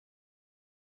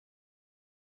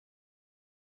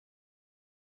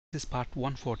This is part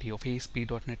 140 of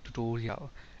ASP.NET tutorial.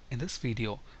 In this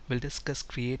video, we'll discuss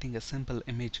creating a simple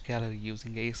image gallery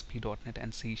using ASP.NET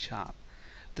and C#.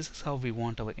 This is how we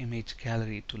want our image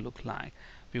gallery to look like.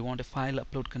 We want a file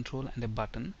upload control and a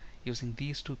button. Using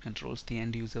these two controls, the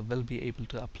end user will be able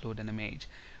to upload an image.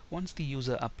 Once the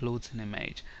user uploads an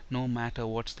image, no matter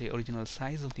what's the original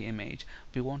size of the image,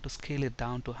 we want to scale it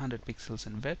down to 100 pixels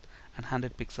in width and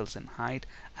 100 pixels in height,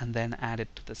 and then add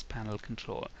it to this panel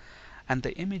control. And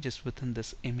the images within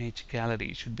this image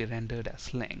gallery should be rendered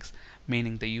as links,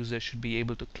 meaning the user should be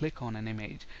able to click on an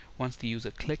image. Once the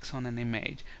user clicks on an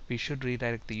image, we should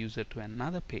redirect the user to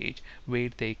another page where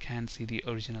they can see the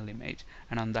original image,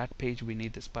 and on that page we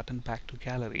need this button back to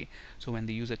gallery. So when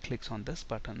the user clicks on this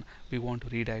button, we want to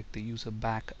redirect the user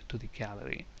back to the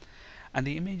gallery. And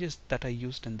the images that I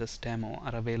used in this demo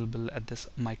are available at this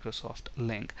Microsoft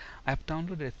link. I've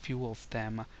downloaded a few of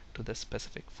them to this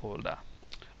specific folder.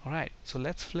 Alright, so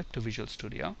let's flip to Visual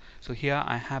Studio. So here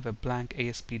I have a blank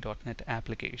ASP.NET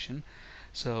application.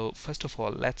 So first of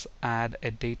all, let's add a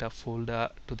data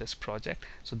folder to this project.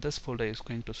 So this folder is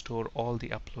going to store all the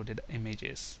uploaded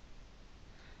images.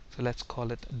 So let's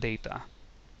call it data.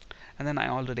 And then I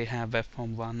already have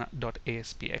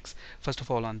webform1.aspx. First of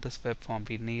all, on this web form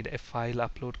we need a file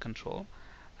upload control,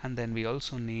 and then we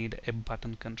also need a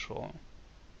button control.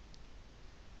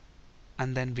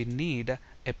 And then we need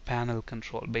a panel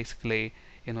control. Basically,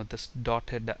 this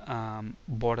dotted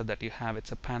border that you have,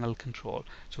 it's a panel control.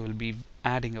 So we'll be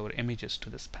adding our images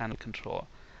to this panel control.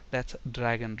 Let's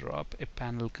drag and drop a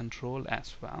panel control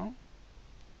as well.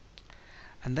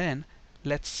 And then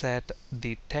let's set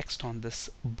the text on this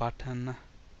button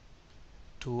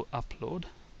to upload.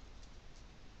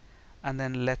 And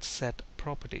then let's set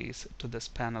properties to this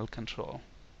panel control.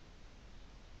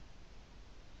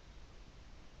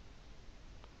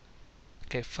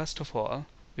 Okay, first of all,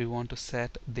 we want to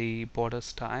set the border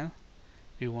style.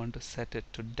 We want to set it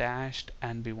to dashed,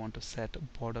 and we want to set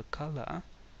border color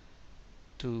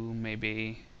to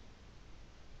maybe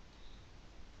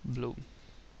blue.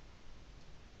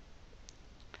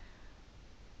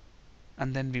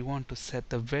 And then we want to set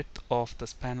the width of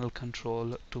this panel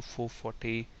control to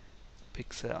 440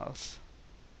 pixels.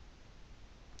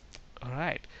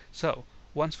 Alright, so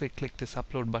once we click this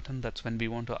upload button, that's when we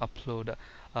want to upload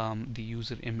the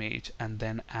user image and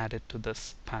then add it to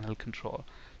this panel control.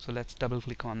 So let's double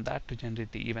click on that to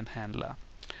generate the event handler.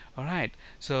 Alright,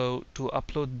 so to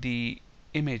upload the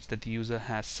image that the user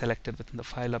has selected within the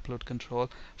file upload control,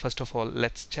 first of all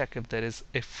let's check if there is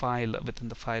a file within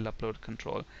the file upload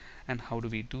control. And how do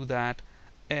we do that?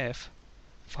 If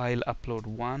file upload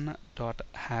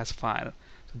one.hasFile.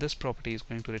 So this property is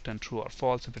going to return true or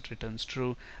false. If it returns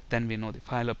true, then we know the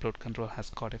file upload control has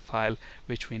got a file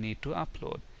which we need to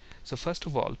upload. So first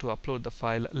of all, to upload the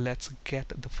file, let's get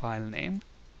the file name.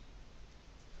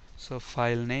 So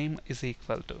file name is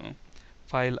equal to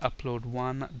file upload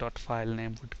one.file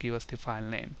name would give us the file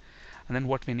name. And then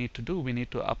what we need to do, we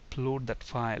need to upload that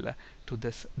file to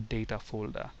this data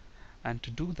folder. And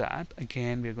to do that,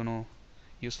 again, we're going to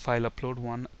use file upload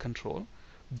one control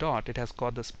dot. It has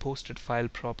got this posted file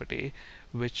property,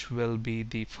 which will be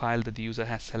the file that the user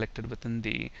has selected within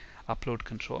the upload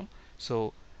control.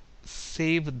 So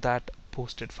save that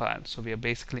posted file. So we are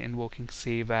basically invoking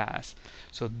save as.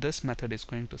 So this method is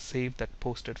going to save that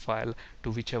posted file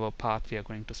to whichever path we are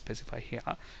going to specify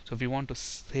here. So we want to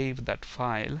save that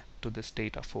file to this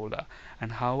data folder.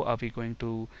 And how are we going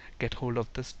to get hold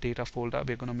of this data folder?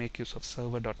 We're going to make use of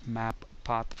server.map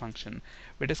path function.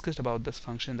 We discussed about this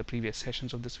function in the previous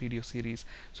sessions of this video series,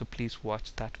 so please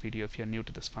watch that video if you're new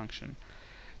to this function.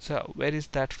 So where is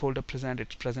that folder present?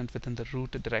 It's present within the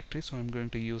root directory, so I'm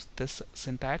going to use this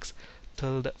syntax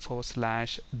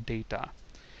 ~/data.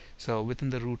 So within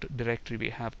the root directory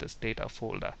we have this data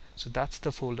folder. So that's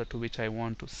the folder to which I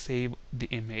want to save the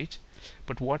image.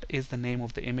 But what is the name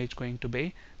of the image going to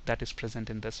be? That is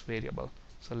present in this variable.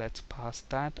 So let's pass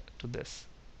that to this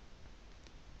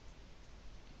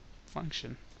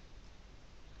function.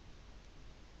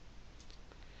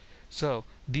 So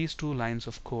these two lines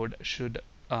of code should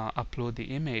upload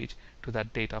the image to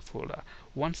that data folder.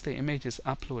 Once the image is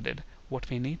uploaded, what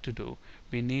we need to do,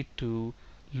 we need to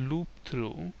loop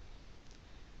through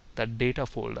that data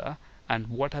folder, and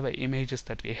whatever images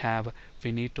that we have,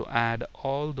 we need to add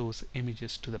all those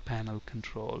images to the panel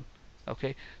control.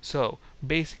 Okay, so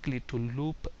basically to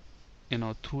loop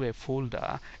through a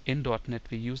folder in .NET,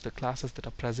 we use the classes that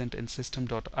are present in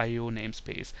system.io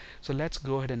namespace. So let's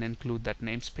go ahead and include that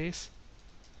namespace,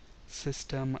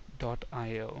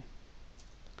 system.io.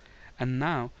 And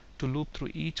now to loop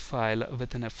through each file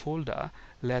within a folder,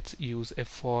 let's use a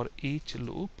for each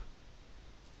loop.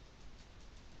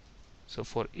 So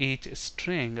for each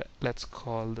string, let's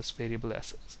call this variable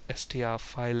as str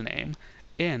file name.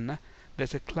 In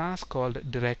there's a class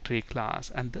called directory class,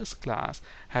 and this class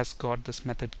has got this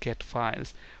method get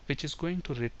files, which is going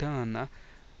to return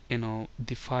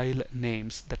the file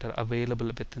names that are available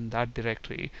within that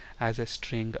directory as a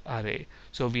string array.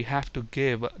 So we have to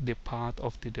give the path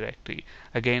of the directory.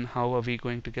 Again, how are we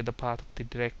going to get the path of the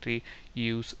directory?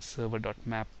 Use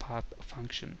server.mapPath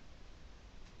function.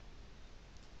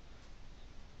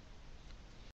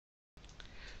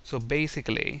 So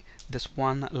basically, this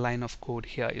one line of code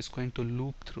here is going to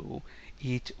loop through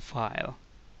each file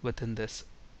within this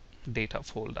data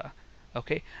folder.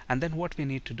 Okay, and then what we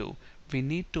need to do, we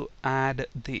need to add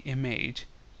the image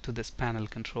to this panel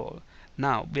control.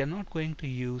 Now we are not going to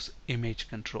use image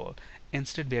control.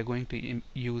 Instead, we are going to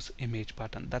use image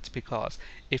button. That's because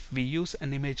if we use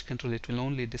an image control, it will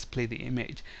only display the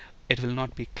image. It will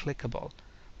not be clickable.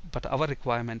 But our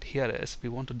requirement here is we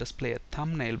want to display a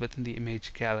thumbnail within the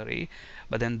image gallery,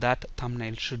 but then that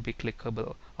thumbnail should be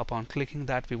clickable. Upon clicking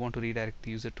that, we want to redirect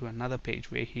the user to another page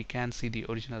where he can see the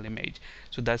original image.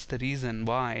 So that's the reason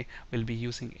why we'll be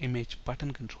using image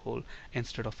button control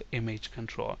instead of image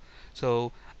control.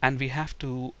 So, and we have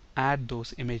to add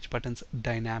those image buttons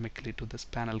dynamically to this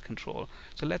panel control.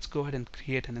 So let's go ahead and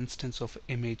create an instance of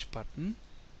image button,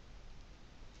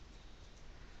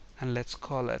 and let's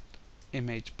call it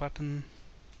image button.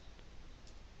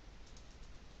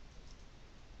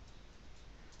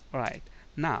 Alright,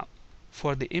 now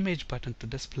for the image button to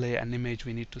display an image,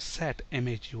 we need to set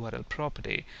image URL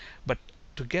property. But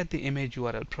to get the image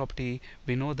URL property,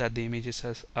 we know that the images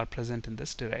are present in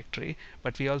this directory,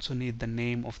 but we also need the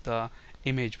name of the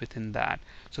image within that.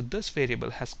 So this variable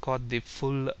has got the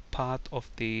full path of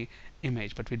the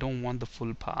image, but we don't want the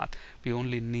full path. We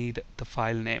only need the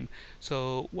file name.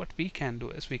 So what we can do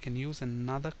is we can use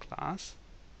another class,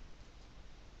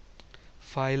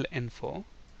 file info,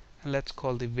 and let's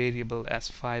call the variable as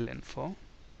file info.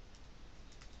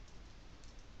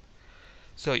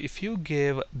 So if you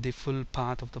give the full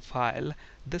path of the file,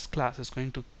 this class is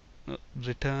going to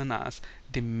return us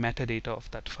the metadata of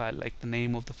that file, like the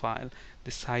name of the file, the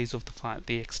size of the file,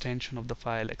 the extension of the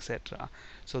file, etc.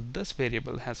 So this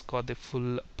variable has got the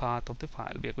full path of the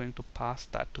file. We are going to pass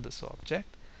that to this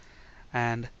object,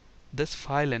 and this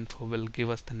file info will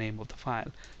give us the name of the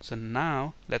file. So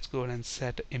now let's go ahead and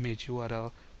set image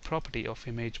URL property of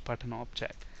image button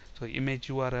object. So image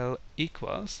URL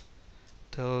equals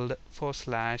tilde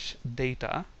 /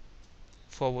 data /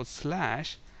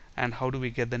 and how do we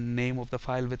get the name of the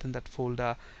file within that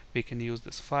folder? We can use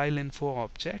this file info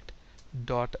object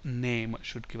dot name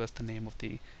should give us the name of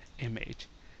the image.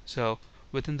 So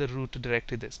within the root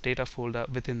directory, this data folder,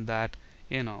 within that,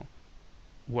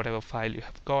 whatever file you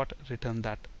have got, return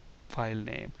that file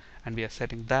name, and we are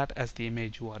setting that as the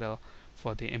image URL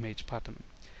for the image button.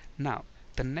 Now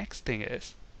the next thing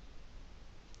is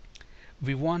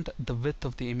we want the width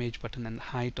of the image button and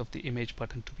height of the image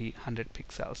button to be 100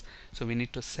 pixels. So we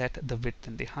need to set the width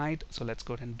and the height. So let's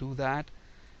go ahead and do that.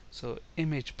 So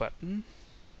image button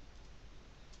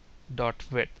dot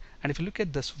width, and if you look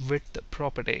at this width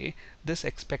property, this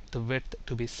expects the width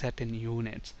to be set in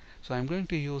units. So I'm going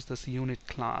to use this unit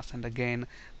class, and again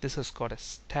this has got a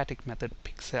static method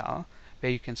pixel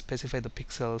where you can specify the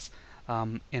pixels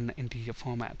in integer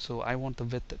format. So I want the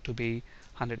width to be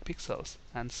 100 pixels,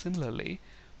 and similarly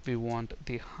we want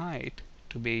the height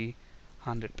to be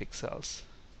 100 pixels.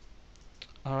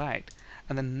 Alright,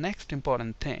 and the next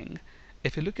important thing,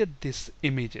 if you look at these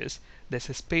images, there's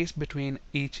a space between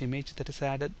each image that is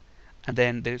added, and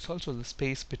then there is also the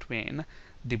space between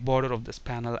the border of this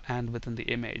panel and within the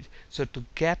image. So to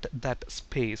get that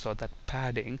space or that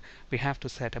padding, we have to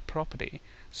set a property.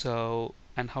 So,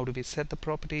 and how do we set the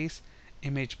properties?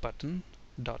 Image button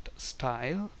dot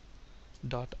style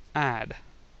dot add.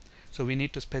 So we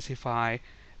need to specify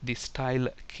the style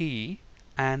key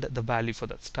and the value for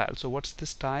that style. So what's the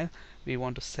style? We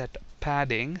want to set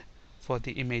padding for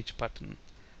the image button,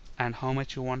 and how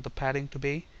much you want the padding to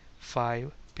be?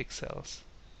 5 pixels.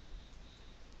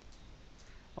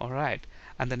 Alright,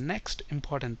 and the next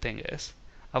important thing is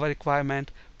our requirement.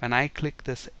 When I click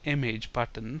this image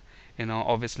button,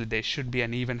 obviously there should be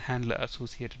an event handler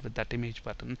associated with that image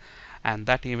button, and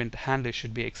that event handler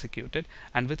should be executed,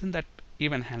 and within that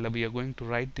event handler we are going to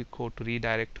write the code to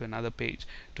redirect to another page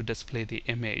to display the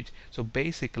image. So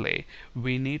basically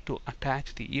we need to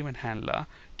attach the event handler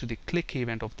to the click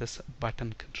event of this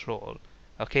button control.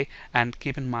 Okay, and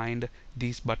keep in mind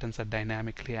these buttons are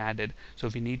dynamically added, so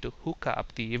we need to hook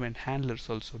up the event handlers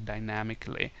also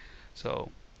dynamically.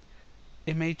 So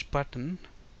image button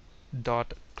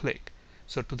dot click.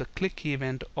 So to the click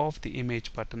event of the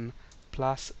image button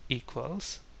plus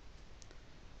equals,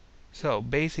 so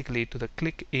basically to the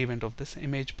click event of this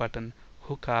image button,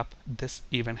 hook up this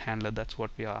event handler. That's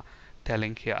what we are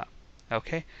telling here.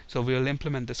 Okay, so we will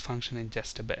implement this function in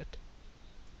just a bit.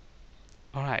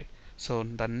 Alright, so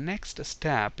the next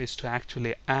step is to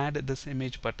actually add this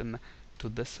image button to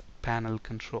this panel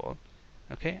control.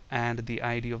 Okay, and the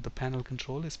ID of the panel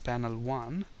control is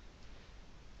panel1.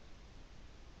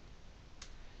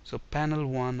 So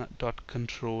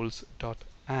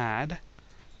panel1.controls.add,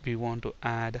 we want to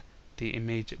add the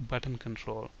image button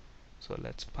control. So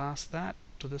let's pass that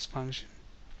to this function.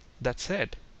 That's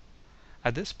it.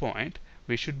 At this point,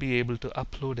 we should be able to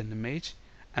upload an image,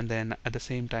 and then at the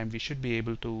same time we should be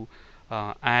able to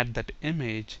add that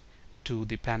image to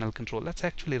the panel control. Let's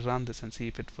actually run this and see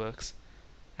if it works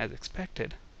as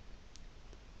expected.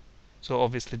 So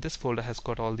obviously this folder has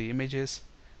got all the images.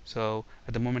 So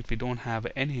at the moment we don't have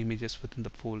any images within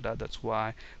the folder. That's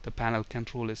why the panel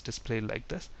control is displayed like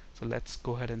this. So let's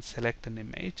go ahead and select an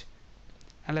image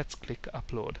and let's click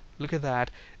upload. Look at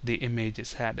that, the image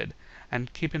is added.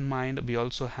 And keep in mind we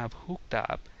also have hooked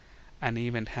up an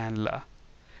event handler.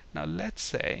 Now let's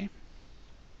say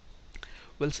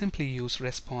we'll simply use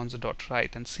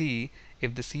response.write and see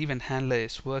if this event handler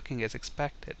is working as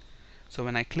expected. So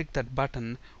when I click that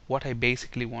button, what I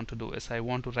basically want to do is I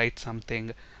want to write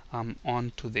something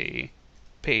onto the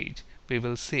page. We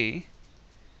will see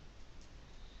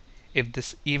if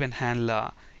this event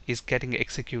handler is getting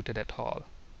executed at all.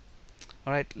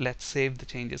 Alright, let's save the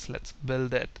changes, let's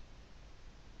build it,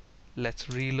 let's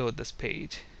reload this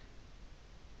page,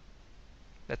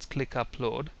 let's click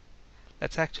upload.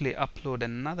 Let's actually upload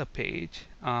another page,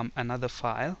 another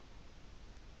file.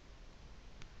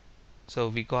 So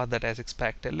we got that as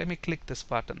expected. Let me click this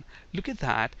button. Look at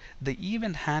that, the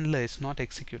event handler is not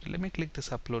executed. Let me click this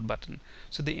upload button.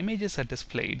 So the images are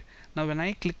displayed. Now when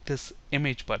I click this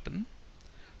image button,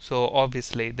 so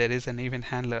obviously there is an event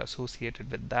handler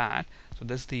associated with that. So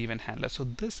this is the event handler. So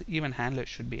this event handler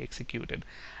should be executed,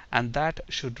 and that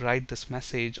should write this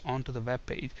message onto the web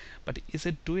page. But is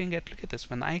it doing it? Look at this.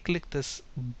 When I click this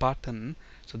button,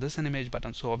 so this is an image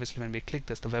button. So obviously when we click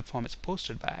this, the web form is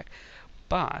posted back.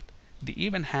 But the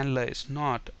event handler is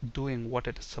not doing what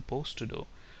it is supposed to do.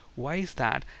 Why is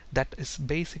that? That is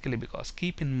basically because,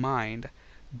 keep in mind,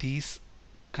 these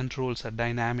controls are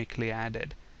dynamically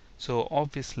added. So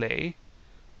obviously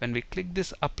when we click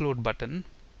this upload button,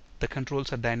 the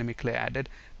controls are dynamically added,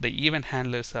 the event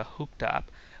handlers are hooked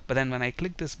up, but then when I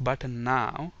click this button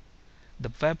now,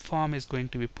 the web form is going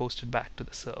to be posted back to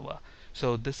the server.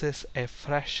 So this is a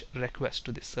fresh request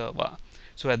to the server.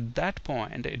 So at that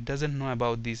point it doesn't know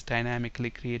about these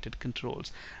dynamically created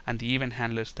controls and the event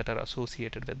handlers that are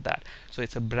associated with that. So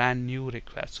it's a brand new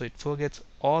request. So it forgets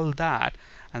all that,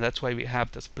 and that's why we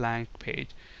have this blank page.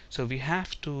 So we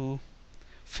have to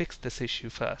fix this issue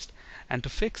first. And to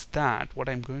fix that, what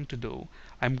I'm going to do,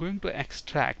 I'm going to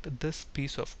extract this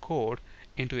piece of code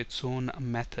into its own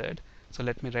method. So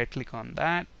let me right click on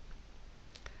that,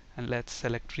 and let's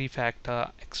select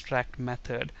refactor, extract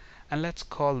method, and let's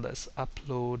call this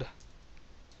upload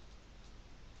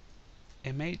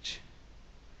image.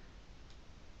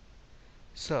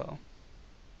 So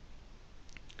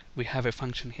we have a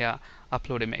function here,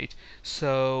 upload image.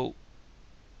 So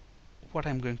what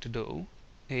I'm going to do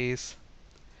is,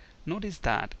 notice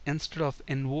that instead of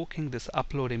invoking this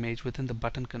upload image within the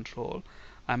button control,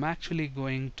 I'm actually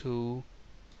going to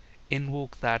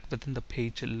invoke that within the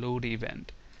page load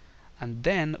event. And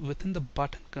then within the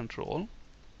button control,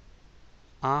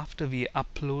 after we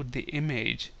upload the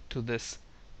image to this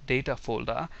data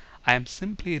folder, I'm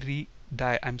simply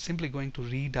going to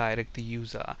redirect the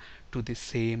user to the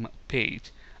same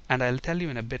page. And I'll tell you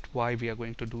in a bit why we are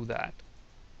going to do that.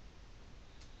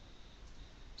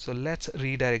 So let's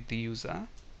redirect the user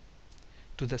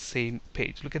to the same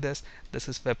page. Look at this. This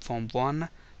is webform 1.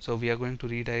 So we are going to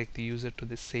redirect the user to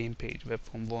the same page,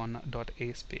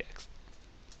 webform1.aspx.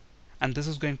 And this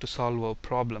is going to solve our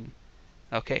problem.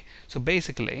 Okay, so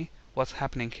basically what's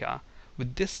happening here,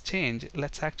 with this change,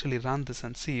 let's actually run this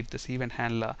and see if this event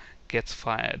handler gets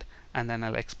fired, and then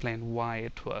I'll explain why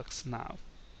it works now.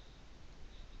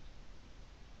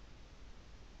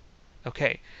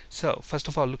 Okay, so first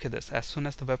of all, look at this. As soon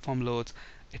as the web form loads,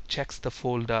 it checks the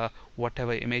folder,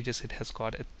 whatever images it has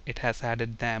got, it has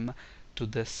added them to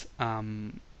this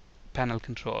panel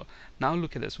control. Now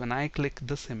look at this. When I click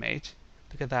this image,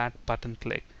 look at that button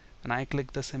click. When I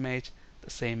click this image, the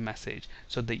same message.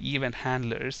 So the event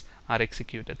handlers are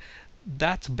executed.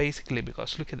 That's basically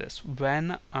because, look at this,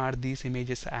 when are these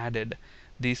images added?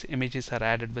 These images are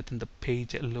added within the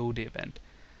page load event.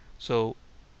 So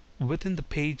within the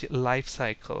page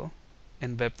lifecycle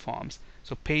in web forms,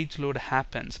 so page load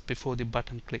happens before the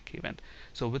button click event.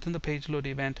 So within the page load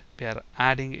event, we are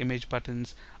adding image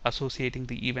buttons, associating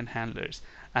the event handlers,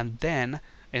 and then,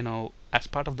 as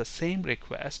part of the same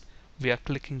request, we are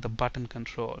clicking the button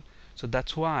control. So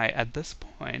that's why at this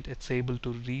point it's able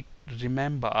to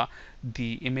remember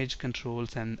the image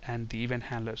controls and the event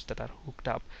handlers that are hooked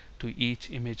up to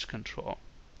each image control.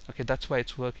 Okay, that's why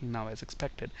it's working now as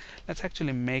expected. Let's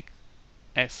actually make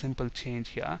a simple change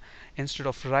here. Instead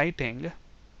of writing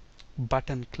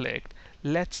button clicked,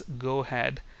 let's go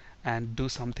ahead and do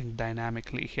something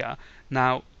dynamically here.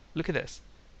 Now look at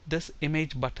this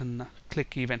image button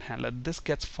click event handler, this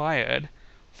gets fired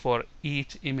for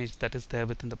each image that is there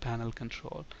within the panel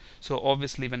control. So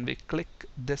obviously when we click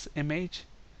this image,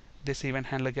 this event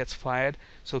handler gets fired.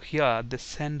 So here the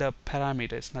sender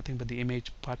parameter is nothing but the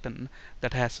image button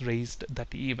that has raised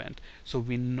that event. So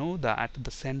we know that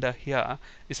the sender here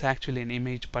is actually an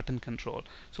image button control.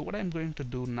 So what I'm going to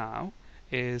do now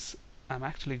is I'm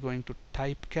actually going to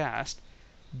typecast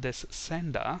this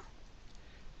sender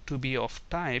to be of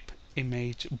type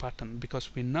image button,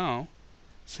 because we know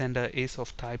sender is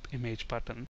of type image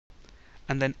button.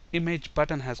 And then image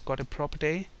button has got a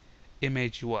property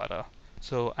image URL.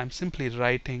 So I'm simply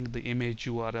writing the image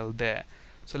URL there.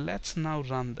 So let's now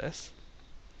run this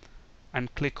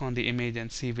and click on the image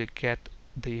and see if we get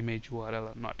the image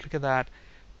URL or not. Look at that,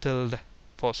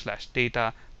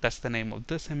 tilde/data, that's the name of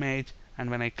this image, and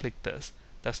when I click this,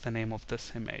 that's the name of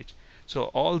this image. So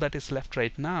all that is left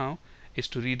right now is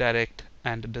to redirect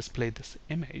and display this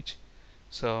image.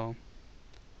 So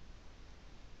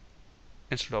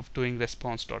instead of doing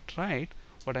response.write,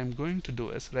 what I'm going to do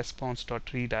is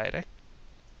response.redirect,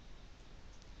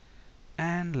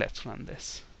 and let's run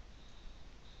this.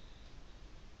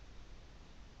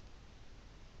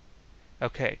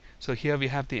 Okay, so here we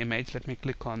have the image. Let me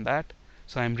click on that.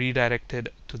 So I'm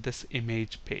redirected to this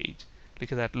image page.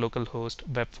 Look at that, localhost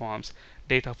web forms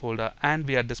data folder, and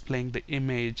we are displaying the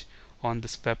image on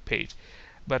this web page.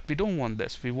 But we don't want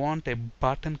this. We want a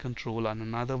button control on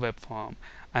another web form,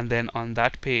 and then on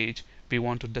that page we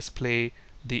want to display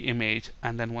the image,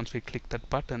 and then once we click that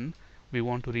button, we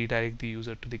want to redirect the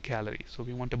user to the gallery. So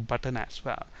we want a button as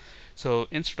well. So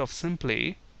instead of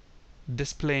simply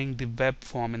displaying the web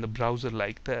form in the browser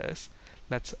like this,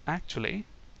 let's actually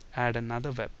add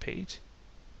another web page.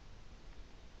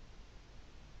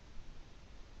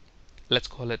 Let's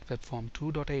call it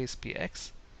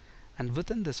webform2.aspx, and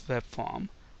within this web form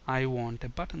I want a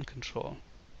button control,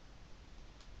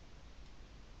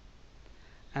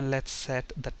 and let's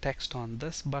set the text on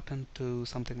this button to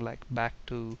something like back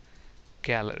to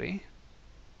gallery,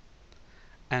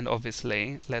 and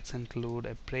obviously let's include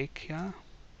a break here,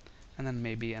 and then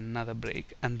maybe another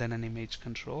break, and then an image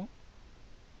control.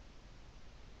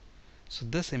 So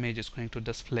this image is going to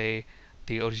display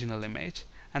the original image,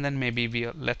 and then maybe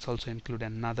let's also include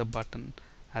another button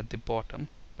at the bottom.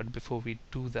 But before we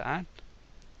do that,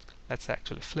 let's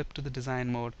actually flip to the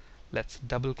design mode. Let's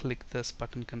double click this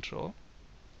button control,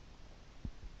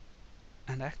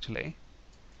 and actually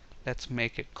let's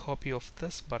make a copy of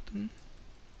this button.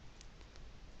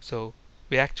 So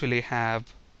we actually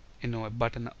have a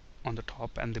button on the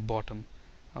top and the bottom.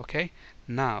 Okay,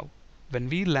 now when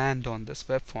we land on this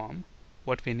web form,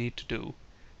 what we need to do,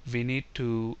 we need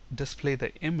to display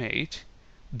the image,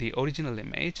 the original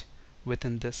image,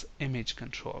 within this image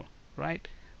control. Right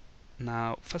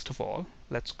now, first of all,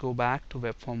 let's go back to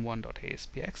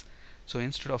webform1.aspx. So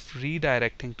instead of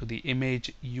redirecting to the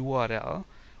image URL,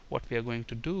 what we are going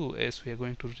to do is we are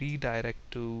going to redirect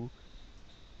to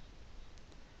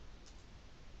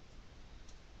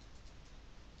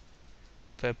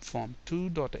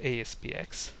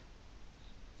webform2.aspx,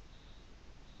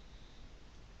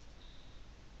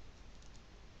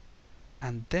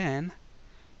 and then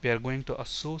we are going to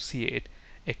associate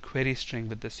a query string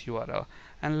with this URL,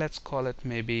 and let's call it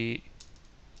maybe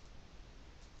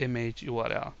image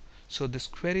URL. So this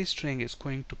query string is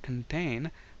going to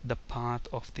contain the path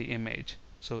of the image.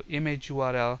 So image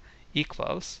URL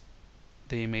equals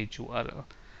the image URL,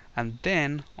 and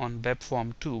then on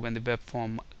webform2, when the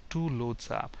webform2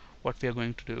 loads up, what we are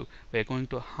going to do, we are going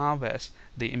to harvest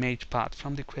the image path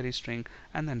from the query string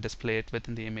and then display it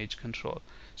within the image control.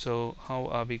 So how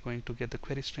are we going to get the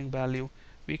query string value?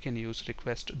 We can use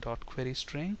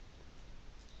request.queryString,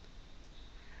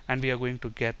 and we are going to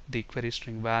get the query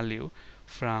string value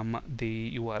from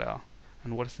the URL.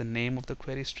 And what is the name of the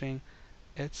query string?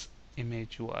 It's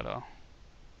image URL.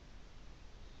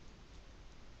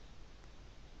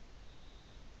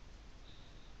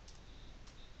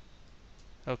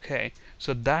 Okay,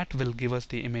 so that will give us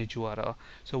the image URL.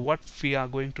 So what we are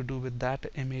going to do with that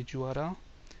image URL,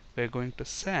 we're going to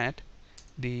set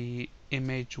the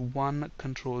image1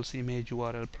 controls image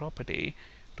URL property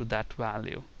to that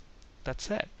value.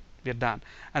 That's it, we're done.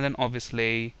 And then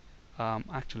obviously,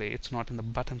 actually it's not in the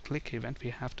button click event, we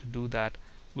have to do that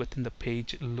within the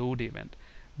page load event.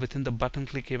 Within the button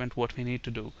click event, what we need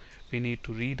to do, we need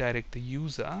to redirect the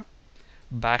user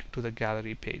back to the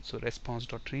gallery page. So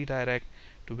response.redirect,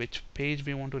 to which page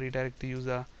we want to redirect the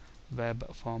user,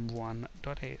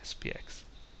 webform1.aspx.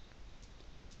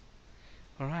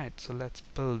 Alright, so let's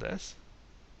build this,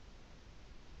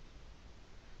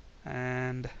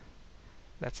 and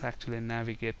let's actually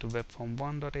navigate to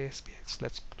webform1.aspx.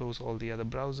 Let's close all the other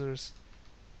browsers.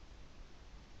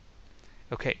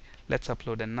 Okay, let's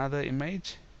upload another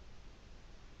image.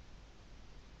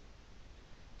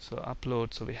 So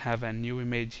upload, so we have a new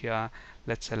image here.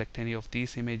 Let's select any of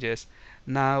these images.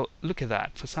 Now look at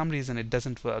that, for some reason it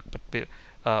doesn't work, but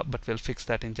we'll fix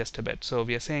that in just a bit. So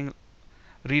we are saying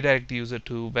redirect the user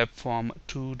to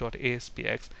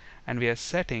webform2.aspx, and we are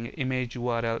setting image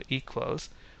URL equals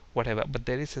whatever, but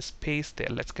there is a space there.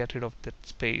 Let's get rid of that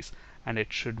space and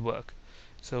it should work.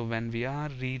 So when we are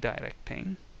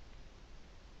redirecting,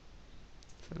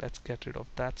 so let's get rid of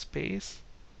that space.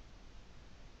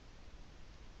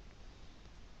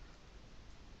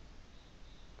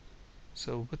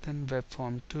 So within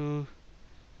webform2,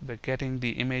 we're getting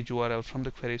the image URL from the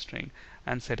query string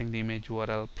and setting the image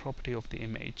URL property of the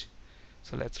image.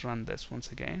 So let's run this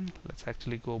once again. Let's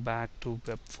actually go back to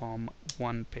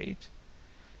webform1 page.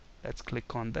 Let's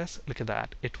click on this. Look at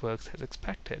that, it works as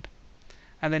expected.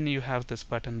 And then you have this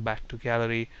button back to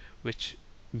gallery, which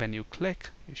when you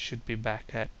click, you should be back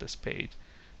at this page.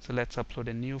 So let's upload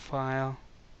a new file.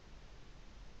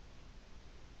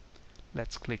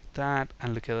 Let's click that,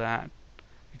 and look at that.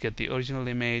 You get the original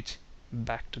image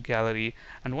back to gallery.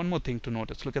 And one more thing to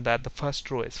notice, look at that, the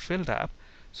first row is filled up.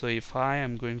 So if I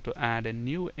am going to add a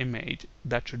new image,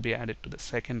 that should be added to the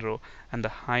second row, and the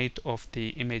height of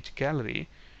the image gallery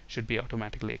should be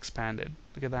automatically expanded.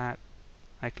 Look at that.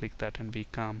 I click that and we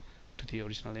come to the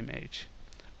original image.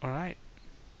 Alright,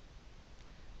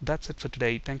 that's it for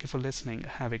today. Thank you for listening.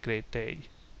 Have a great day.